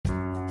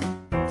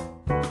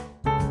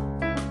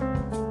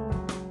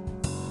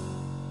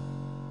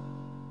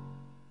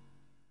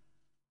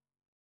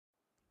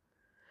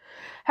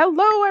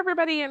Hello,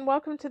 everybody, and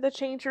welcome to the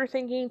Change Your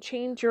Thinking,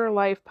 Change Your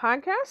Life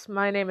podcast.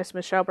 My name is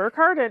Michelle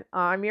Burkhardt, and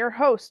I'm your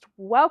host.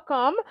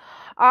 Welcome.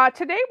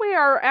 Today, we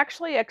are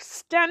actually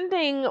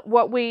extending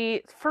what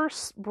we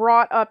first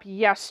brought up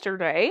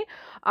yesterday.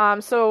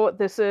 So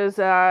this is,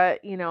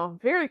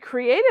 very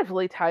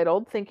creatively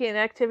titled Thinking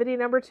Activity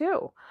Number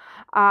 2.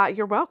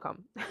 You're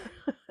welcome.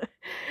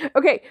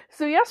 Okay,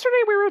 so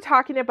yesterday we were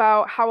talking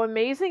about how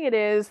amazing it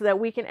is that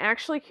we can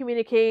actually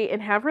communicate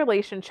and have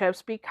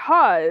relationships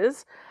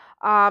because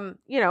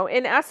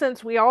in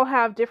essence, we all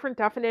have different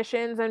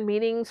definitions and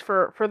meanings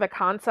for the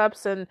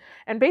concepts and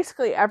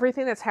basically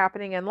everything that's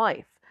happening in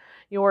life.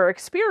 Your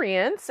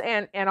experience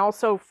and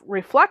also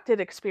reflected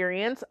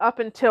experience up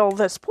until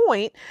this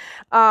point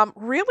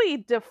really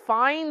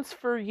defines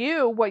for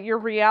you what your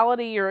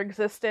reality, your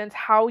existence,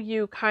 how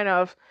you kind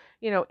of,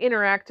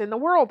 interact in the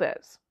world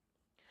is.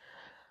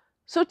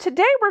 So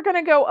today we're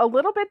going to go a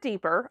little bit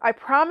deeper. I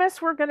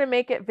promise we're going to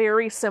make it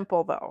very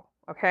simple though,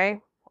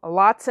 okay? A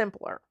lot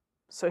simpler.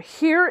 So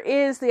here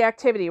is the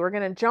activity. We're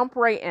going to jump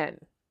right in.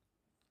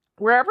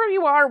 Wherever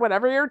you are,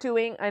 whatever you're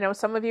doing, I know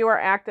some of you are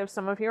active,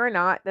 some of you are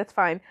not. That's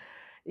fine.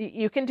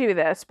 You can do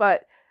this,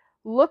 but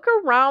look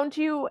around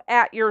you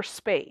at your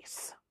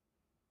space.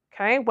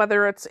 Okay?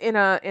 Whether it's in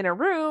a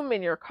room,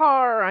 in your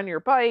car, on your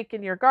bike,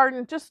 in your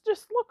garden, just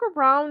look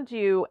around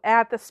you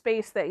at the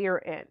space that you're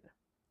in.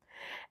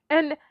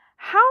 And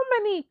how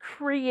many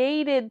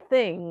created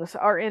things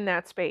are in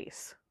that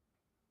space?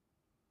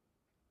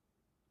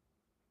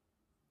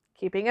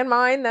 Keeping in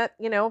mind that,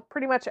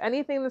 pretty much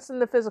anything that's in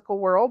the physical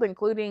world,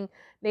 including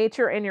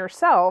nature and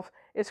yourself,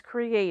 is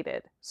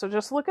created. So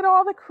just look at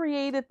all the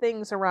created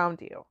things around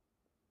you.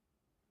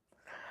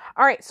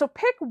 All right, so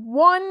pick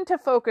one to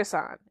focus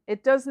on.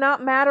 It does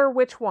not matter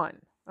which one.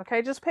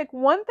 Okay, just pick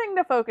one thing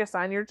to focus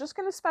on. You're just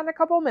going to spend a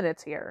couple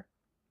minutes here.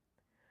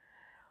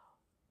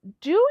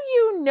 Do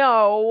you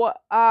know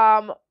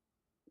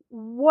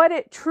what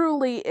it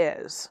truly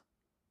is?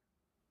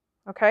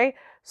 Okay,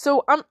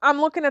 so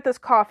I'm looking at this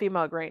coffee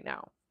mug right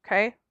now,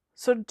 okay?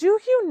 So do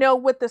you know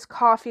what this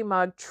coffee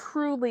mug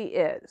truly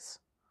is?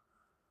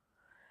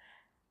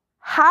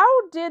 How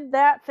did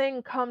that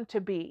thing come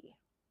to be?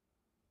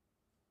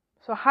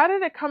 So how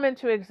did it come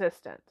into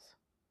existence?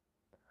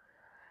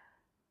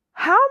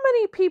 How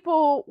many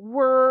people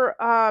were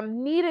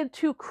needed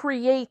to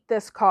create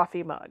this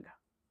coffee mug?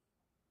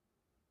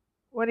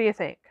 What do you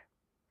think?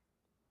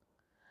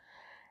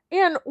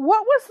 And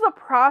what was the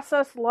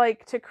process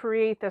like to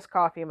create this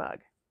coffee mug?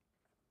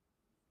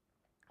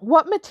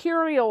 What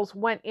materials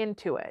went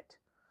into it?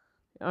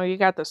 You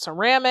got the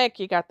ceramic,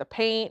 you got the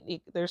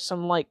paint, there's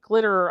some like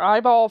glitter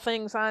eyeball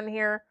things on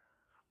here.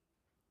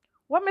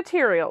 What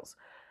materials?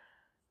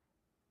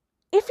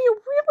 If you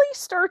really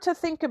start to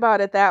think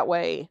about it that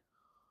way,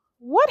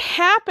 what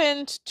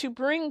happened to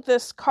bring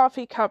this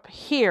coffee cup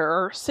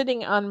here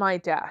sitting on my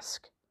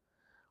desk?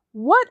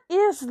 What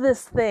is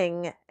this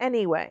thing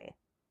anyway?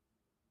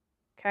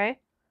 Okay?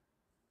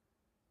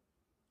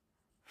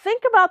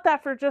 Think about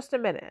that for just a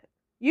minute.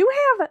 You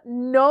have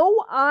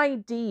no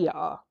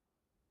idea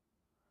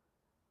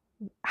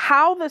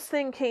how this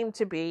thing came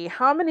to be,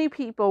 how many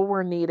people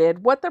were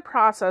needed, what the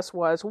process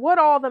was, what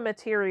all the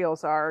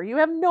materials are. You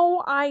have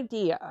no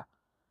idea.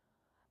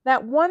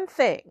 That one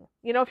thing,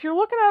 if you're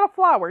looking at a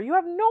flower, you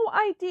have no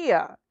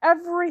idea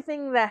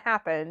everything that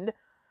happened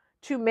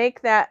to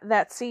make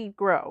that seed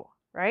grow,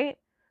 right?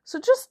 So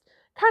just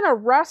kind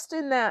of rest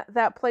in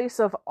that place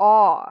of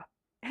awe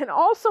and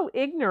also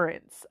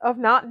ignorance of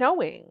not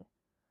knowing.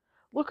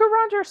 Look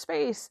around your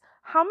space.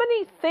 How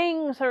many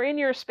things are in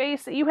your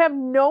space that you have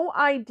no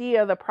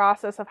idea the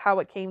process of how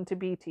it came to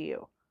be to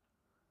you?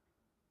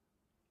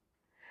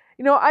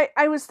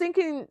 I was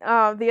thinking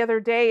the other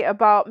day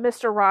about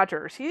Mr.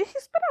 Rogers. He's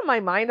been on my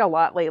mind a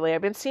lot lately.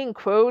 I've been seeing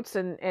quotes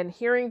and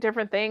hearing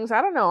different things.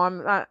 I don't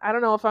know. I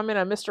don't know if I'm in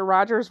a Mr.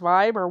 Rogers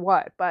vibe or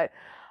what, but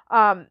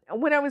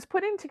when I was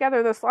putting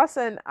together this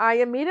lesson, I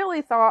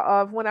immediately thought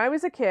of when I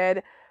was a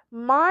kid.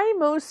 My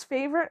most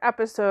favorite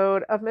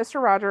episode of Mr.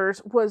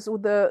 Rogers was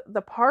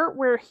the part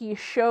where he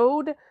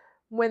showed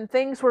when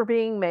things were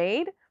being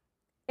made.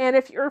 And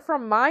if you're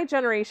from my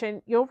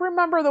generation, you'll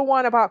remember the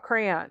one about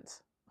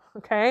crayons.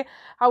 Okay?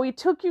 How he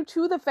took you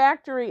to the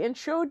factory and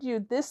showed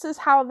you this is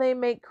how they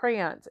make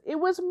crayons. It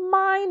was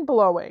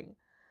mind-blowing.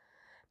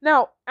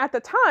 Now, at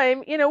the time,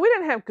 we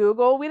didn't have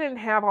Google. We didn't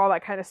have all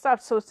that kind of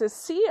stuff. So to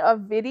see a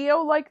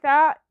video like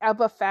that of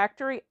a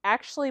factory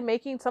actually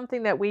making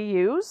something that we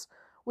use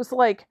was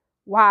like,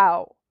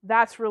 wow,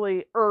 that's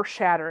really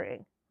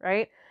earth-shattering,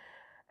 right?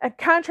 And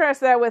contrast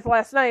that with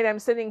last night. I'm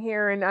sitting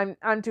here and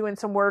I'm doing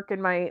some work,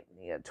 and my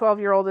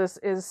 12-year-old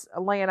is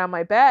laying on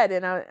my bed,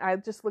 and I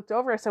just looked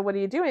over. I said, "What are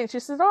you doing?" And she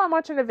says, "Oh, I'm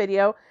watching a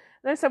video."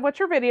 And I said, "What's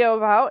your video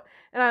about?"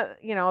 And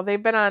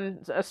they've been on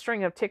a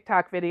string of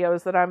TikTok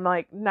videos that I'm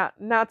like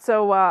not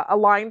so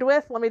aligned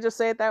with. Let me just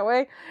say it that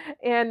way.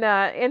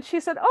 And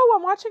she said, "Oh,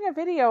 I'm watching a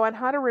video on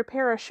how to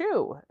repair a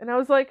shoe." And I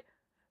was like,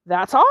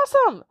 "That's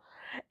awesome."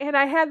 And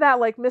I had that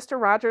like Mr.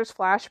 Rogers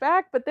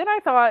flashback, but then I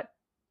thought,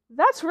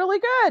 that's really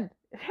good.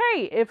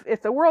 hey,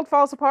 if the world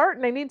falls apart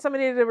and I need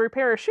somebody to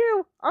repair a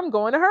shoe, I'm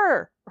going to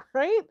her,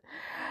 right?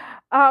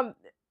 Um,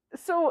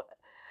 so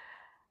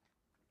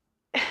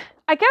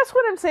I guess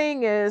what I'm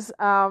saying is,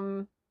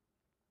 well,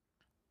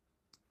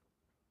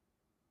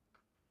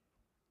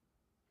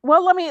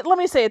 let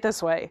me say it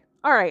this way.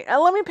 All right,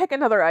 let me pick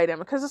another item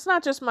because it's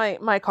not just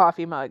my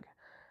coffee mug.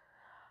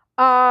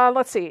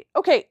 Let's see.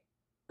 Okay,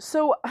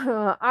 so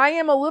I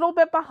am a little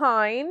bit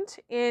behind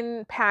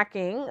in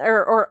packing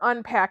or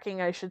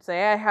unpacking, I should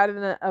say. I had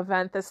an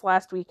event this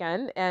last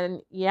weekend,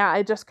 and yeah,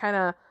 I just kind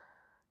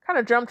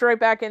of jumped right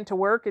back into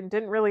work and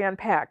didn't really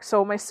unpack.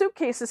 So my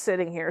suitcase is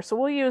sitting here, so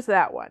we'll use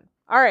that one.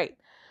 All right.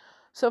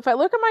 So if I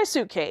look at my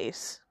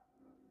suitcase,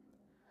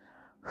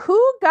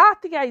 who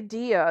got the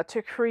idea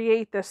to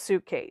create this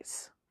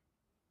suitcase?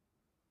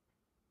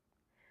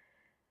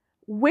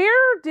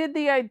 Where did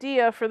the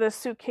idea for this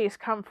suitcase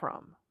come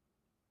from?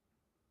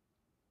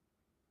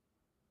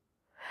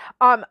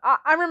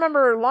 I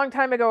remember a long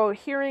time ago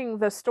hearing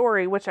the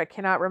story, which I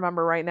cannot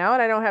remember right now,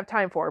 and I don't have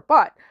time for,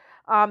 but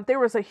there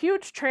was a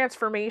huge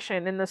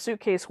transformation in the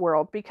suitcase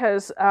world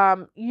because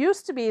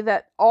used to be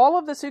that all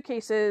of the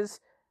suitcases,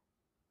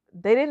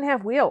 they didn't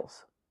have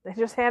wheels. They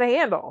just had a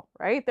handle,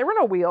 right? There were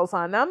no wheels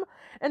on them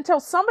until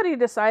somebody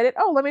decided,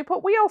 oh, let me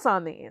put wheels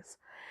on these.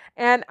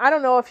 And I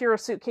don't know if you're a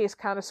suitcase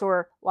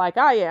connoisseur like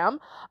I am,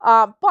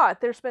 but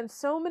there's been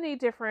so many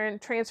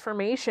different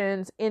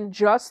transformations in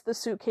just the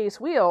suitcase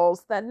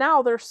wheels that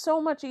now they're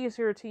so much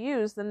easier to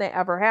use than they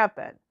ever have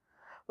been.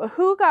 But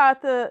who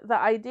got the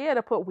idea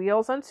to put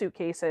wheels on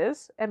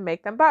suitcases and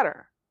make them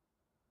better?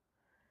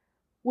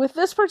 With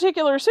this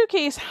particular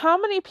suitcase, how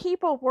many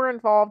people were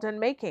involved in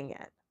making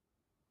it?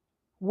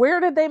 Where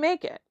did they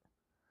make it?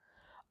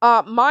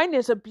 Mine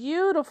is a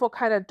beautiful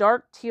kind of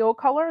dark teal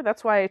color.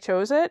 That's why I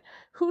chose it.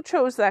 Who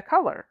chose that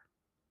color?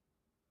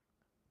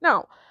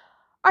 Now,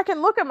 I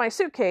can look at my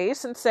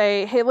suitcase and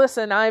say, hey,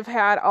 listen, I've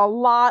had a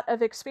lot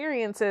of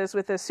experiences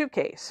with this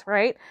suitcase,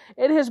 right?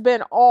 It has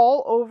been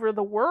all over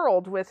the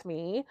world with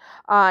me.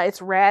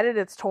 It's ratted,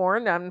 it's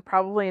torn. I'm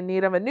probably in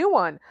need of a new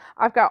one.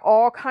 I've got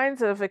all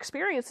kinds of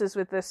experiences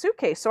with this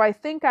suitcase. So I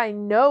think I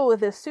know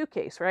this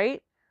suitcase,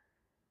 right?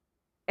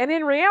 And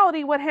in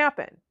reality, what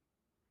happened?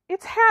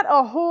 It's had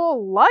a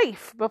whole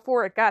life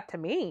before it got to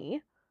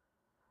me.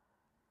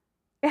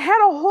 It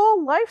had a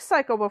whole life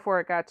cycle before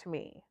it got to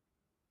me.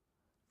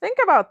 Think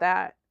about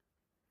that.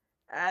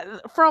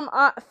 From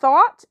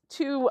thought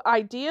to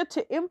idea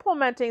to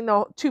implementing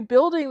to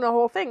building the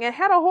whole thing, it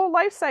had a whole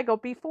life cycle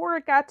before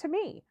it got to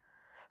me.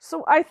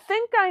 So I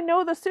think I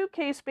know the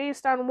suitcase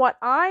based on what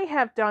I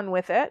have done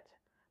with it.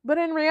 But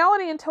in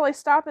reality, until I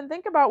stop and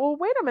think about, well,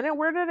 wait a minute,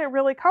 where did it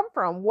really come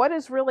from? What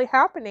is really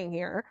happening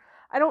here?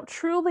 I don't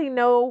truly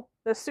know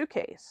the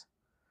suitcase.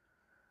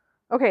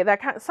 Okay,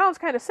 that sounds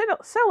kind of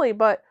silly,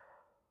 but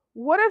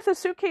what if the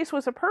suitcase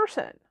was a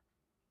person?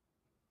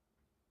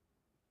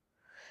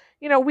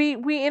 You know,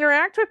 we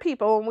interact with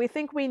people and we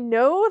think we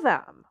know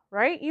them,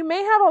 right? You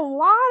may have a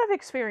lot of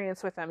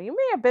experience with them. You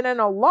may have been in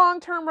a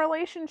long-term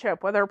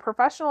relationship, whether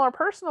professional or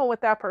personal,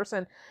 with that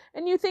person,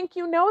 and you think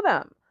you know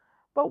them.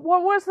 But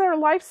what was their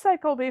life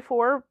cycle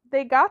before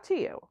they got to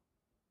you?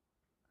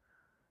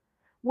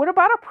 What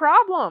about a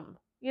problem?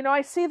 You know,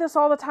 I see this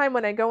all the time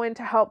when I go in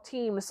to help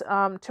teams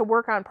to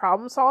work on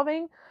problem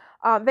solving.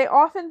 They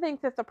often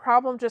think that the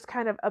problem just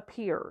kind of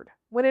appeared,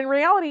 when in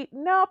reality,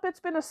 nope,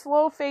 it's been a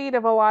slow fade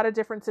of a lot of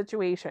different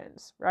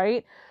situations,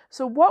 right?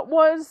 So what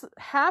was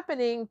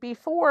happening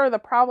before the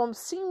problem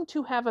seemed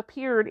to have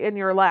appeared in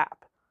your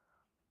lap?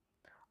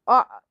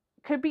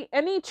 Could be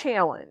any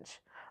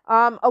challenge.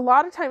 A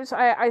lot of times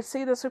I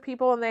see this with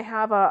people and they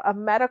have a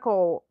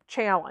medical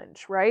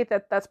challenge, right?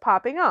 That's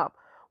popping up.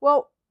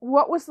 Well,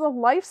 what was the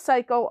life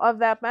cycle of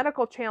that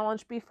medical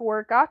challenge before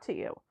it got to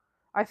you?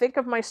 I think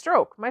of my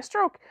stroke. My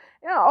stroke,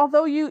 yeah,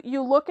 although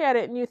you look at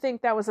it and you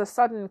think that was a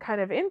sudden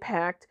kind of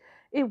impact,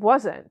 it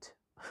wasn't.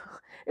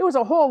 It was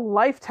a whole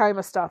lifetime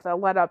of stuff that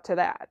led up to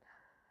that.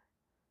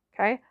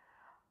 Okay?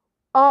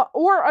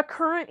 Or a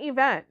current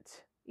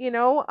event. You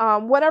know,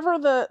 whatever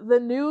the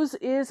news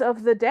is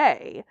of the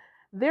day,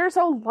 there's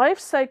a life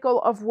cycle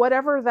of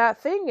whatever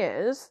that thing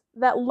is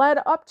that led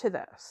up to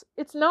this.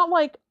 It's not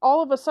like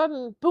all of a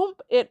sudden, boom,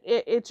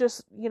 it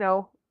just, you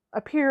know,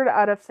 appeared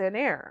out of thin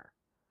air.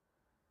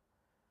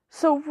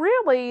 So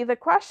really, the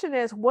question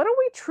is, what do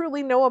we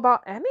truly know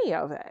about any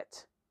of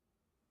it?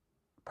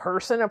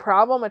 Person, a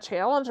problem, a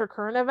challenge, or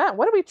current event?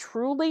 What do we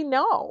truly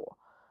know?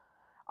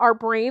 Our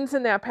brains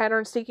in that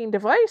pattern-seeking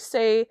device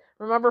say,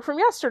 remember from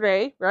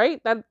yesterday,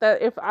 right? That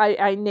if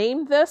I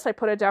named this, I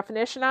put a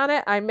definition on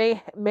it, I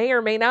may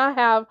or may not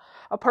have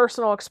a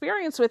personal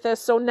experience with this,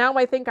 so now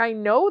I think I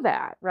know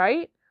that,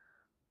 right?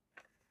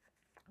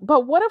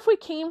 But what if we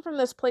came from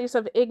this place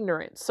of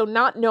ignorance, so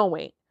not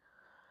knowing?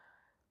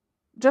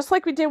 Just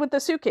like we did with the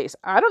suitcase.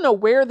 I don't know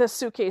where this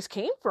suitcase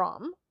came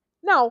from.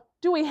 Now,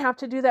 do we have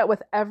to do that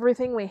with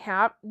everything we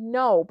have?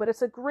 No, but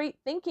it's a great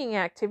thinking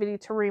activity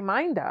to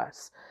remind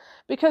us.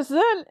 Because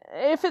then,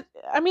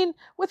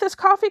 with this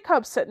coffee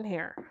cup sitting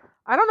here,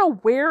 I don't know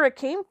where it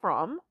came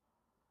from.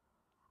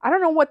 I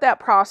don't know what that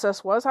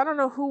process was. I don't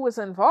know who was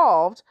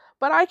involved,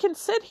 but I can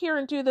sit here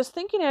and do this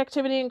thinking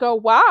activity and go,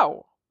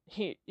 wow,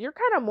 you're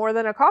kind of more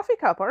than a coffee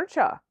cup, aren't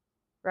you?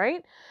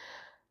 Right?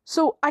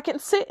 So I can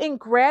sit in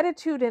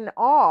gratitude and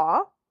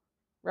awe,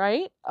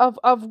 right,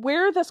 of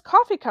where this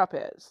coffee cup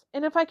is.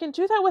 And if I can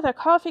do that with a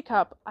coffee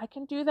cup, I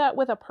can do that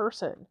with a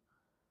person.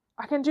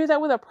 I can do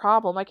that with a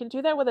problem. I can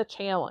do that with a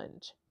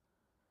challenge.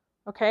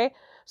 Okay?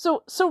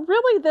 So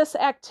really this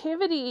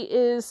activity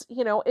is,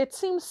 it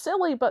seems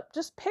silly, but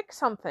just pick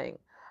something.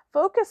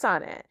 Focus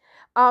on it.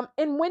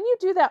 And when you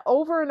do that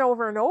over and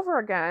over and over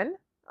again,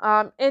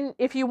 and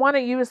if you want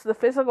to use the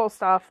physical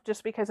stuff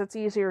just because it's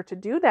easier to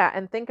do that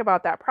and think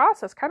about that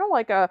process, kind of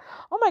like oh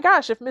my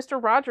gosh, if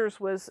Mr. Rogers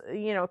was,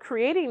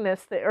 creating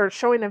this or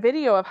showing a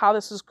video of how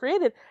this was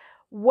created,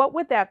 what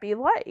would that be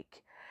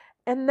like?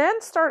 And then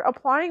start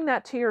applying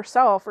that to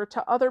yourself or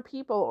to other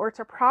people or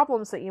to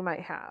problems that you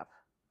might have.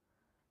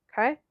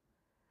 Okay?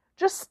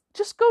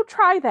 Just go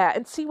try that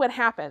and see what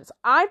happens.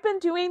 I've been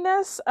doing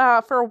this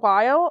for a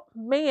while.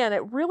 Man,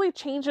 it really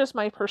changes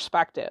my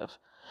perspective.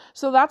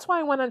 So that's why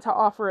I wanted to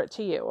offer it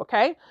to you,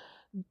 okay?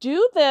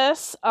 Do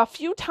this a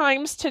few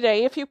times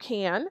today if you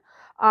can,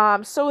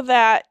 so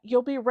that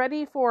you'll be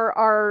ready for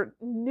our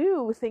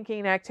new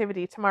thinking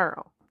activity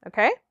tomorrow,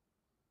 okay?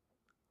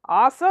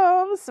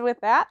 Awesome. So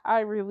with that, I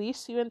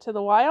release you into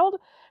the wild.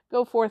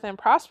 Go forth and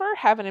prosper.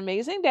 Have an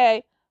amazing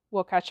day.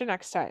 We'll catch you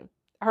next time.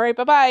 All right,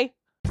 bye-bye.